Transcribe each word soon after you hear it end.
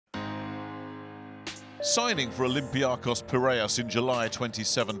Signing for Olympiacos Piraeus in July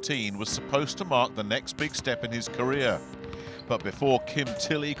 2017 was supposed to mark the next big step in his career. But before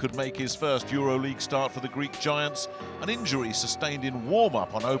Tillie could make his first EuroLeague start for the Greek Giants, an injury sustained in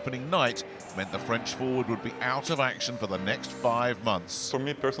warm-up on opening night meant the French forward would be out of action for the next 5 months. For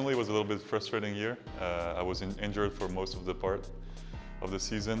me personally, it was a little bit frustrating year. I was injured for most of the part of the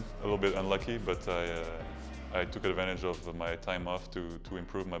season, a little bit unlucky, but I took advantage of my time off to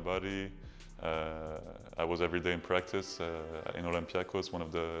improve my body. I was every day in practice in Olympiacos, one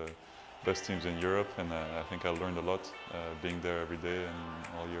of the best teams in Europe, and I think I learned a lot being there every day and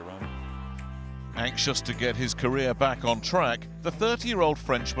all year round. Anxious to get his career back on track, the 30-year-old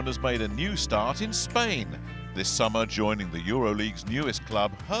Frenchman has made a new start in Spain, this summer joining the EuroLeague's newest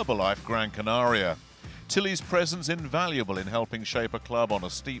club, Herbalife Gran Canaria. Tillie's presence invaluable in helping shape a club on a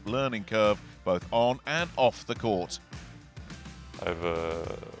steep learning curve, both on and off the court. I have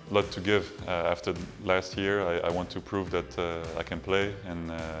a lot to give. After last year, I want to prove that I can play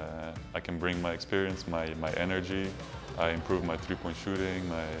and I can bring my experience, my energy. I improve my three-point shooting,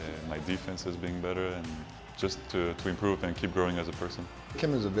 my defense is being better, and just to improve and keep growing as a person.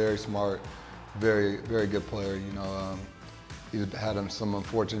 Kim is a very smart, very good player. You know, he's had some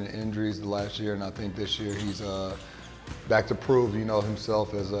unfortunate injuries the last year, and I think this year he's back to prove, you know,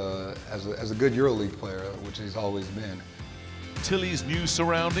 himself as a good EuroLeague player, which he's always been. Tillie's new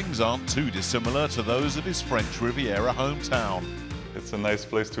surroundings aren't too dissimilar to those of his French Riviera hometown. It's a nice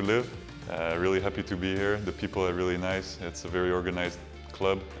place to live. Really happy to be here. The people are really nice. It's a very organized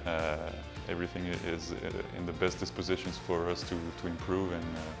club. Everything is in the best dispositions for us to improve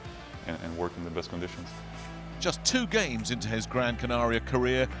and work in the best conditions. Just 2 games into his Gran Canaria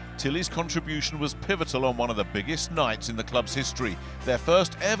career, Tillie's contribution was pivotal on one of the biggest nights in the club's history, their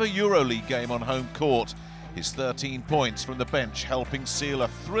first ever EuroLeague game on home court. His 13 points from the bench helping seal a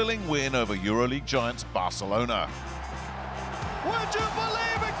thrilling win over EuroLeague giants Barcelona. Would you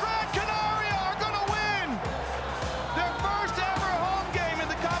believe it? Gran Canaria are going to win their first ever home game in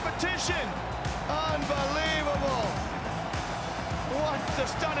the competition. Unbelievable. What a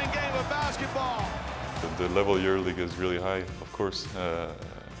stunning game of basketball. The level of EuroLeague is really high, of course.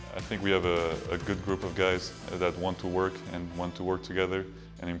 I think we have a good group of guys that want to work together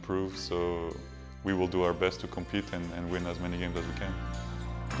and improve. So we will do our best to compete and win as many games as we can.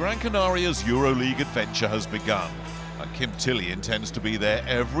 Gran Canaria's EuroLeague adventure has begun, and Tillie intends to be there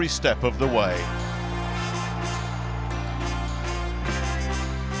every step of the way.